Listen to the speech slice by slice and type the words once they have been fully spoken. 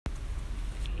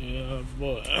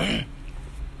boy.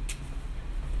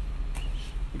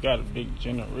 We got a big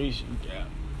generation gap.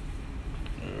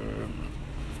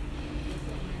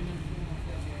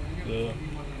 Yeah.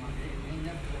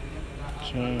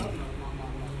 Change.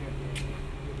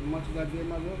 Much as I did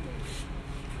my little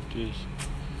Just.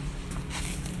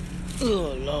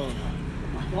 Oh, Lord.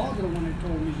 My father the one that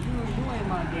told me, you ain't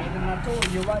my dad. And I told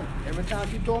her, you're right. Every time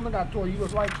she told me that, I told her, you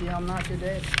was right, kid, I'm not your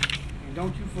dad. And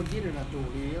don't you forget it, I told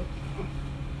her, yeah.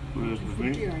 Don't you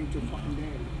forget I ain't your fucking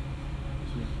daddy.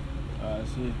 I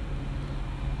see.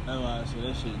 That's why I say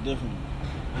that shit different.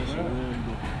 That shit real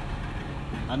different.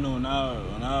 I know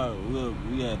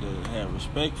we had to have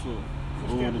respect for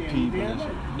older people and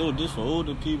shit. No, just for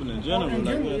older people in general.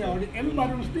 Everybody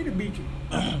on the street will beat you.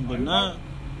 But now,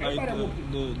 like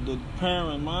the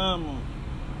parent mama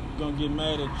gonna get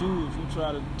mad at you if you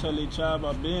try to tell their child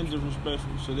about being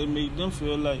disrespectful. So they make them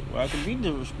feel like, well, I can be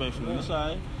disrespectful. That's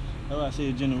alright. That's why I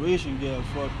say generation get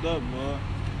fucked up, boy.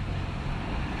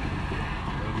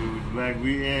 Like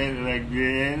we had, like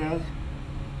they had us,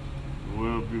 the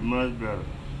world be much better.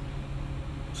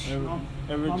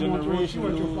 Every generation. She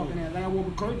went your fucking ass. Like I wore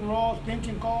with curtain rods,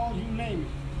 pension calls, you name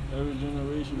it. Every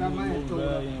generation lose more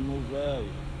value and more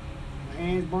value. My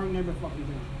hands burning every fucking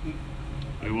thing.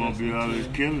 It won't be all this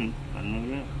killing. I know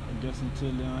that. I guess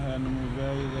until they don't have no more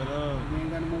values at all. They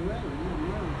ain't got no more value.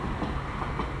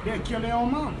 They'll kill their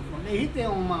own mama. They hit their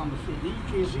own mama. Shit. These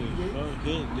kids,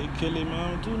 they kill their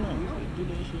mama too now. They do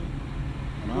that shit.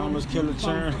 Mama's killing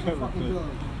churn.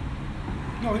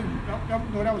 No,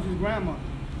 that was his grandmother.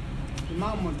 His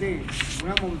mama was dead.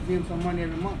 Grandma was giving him some money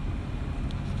every month.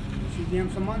 She gave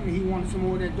him some money. He wanted some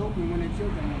more of that dope and when they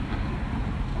killed that money.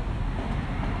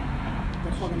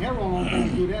 That fucking heroin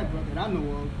don't do that, brother. That I know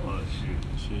of. Oh,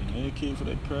 shit. They kid for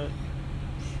that crack.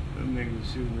 That nigga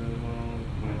shooting that long.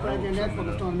 Crack in that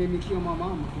fucker started made me kill my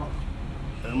mama.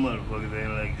 That motherfucker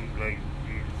ain't like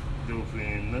dope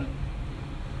and nothing.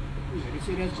 Yeah, they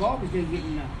say that's garbage they're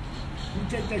getting now. You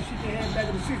take that shit they had back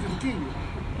in the 60s to kill you.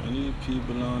 Man, these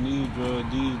people on these drugs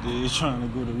these days trying to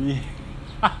go to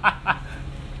rehab.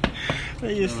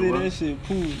 They just say that shit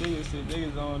poo. They just say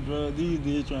niggas on drugs these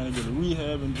days trying to go to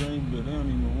rehab and drink, but they don't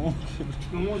even want it.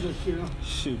 They don't want that shit, huh?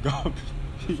 Shit garbage.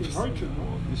 Shit hurt you, bro. I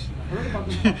heard about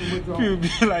them fucking withdrawals. People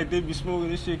be like, they be smoking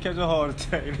this shit, catch a heart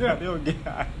attack. Yeah. They don't get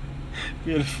high.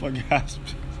 Be in the fucking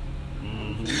hospital.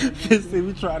 They say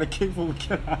we try to kick before we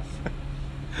kill ourselves.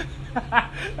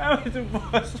 That was the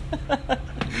boss.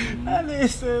 That nigga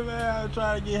said, man, I'm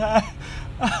trying to get high.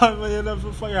 I'm going to end up in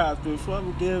the fucking hospital. Before I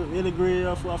get integrated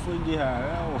up before I fucking get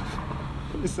high.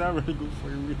 It sound really good for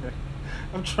you.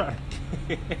 I'm trying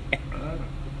to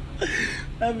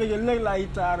That nigga look like he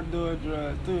tired of doing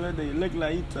drugs, too. That nigga look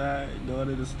like he tired. Going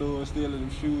to the store, stealing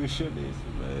them shoes and shit. They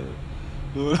said, man,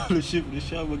 doing all the shit for the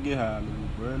shop, we'll get high,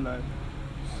 bro. Like,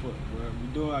 fuck, bro. We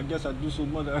doing, I guess I do so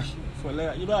much for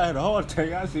that. You know, I had a heart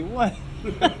attack. I said, what?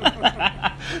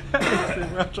 I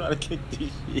said, I'm trying to kick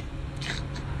this shit.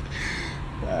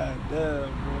 God damn,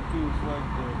 bro. People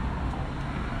fucked up.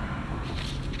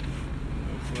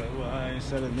 Well, I ain't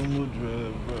selling no more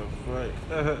drugs, bro. Right.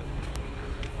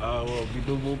 I will be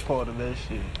no more part of that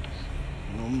shit.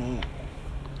 No more.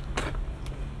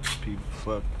 People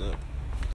fucked up.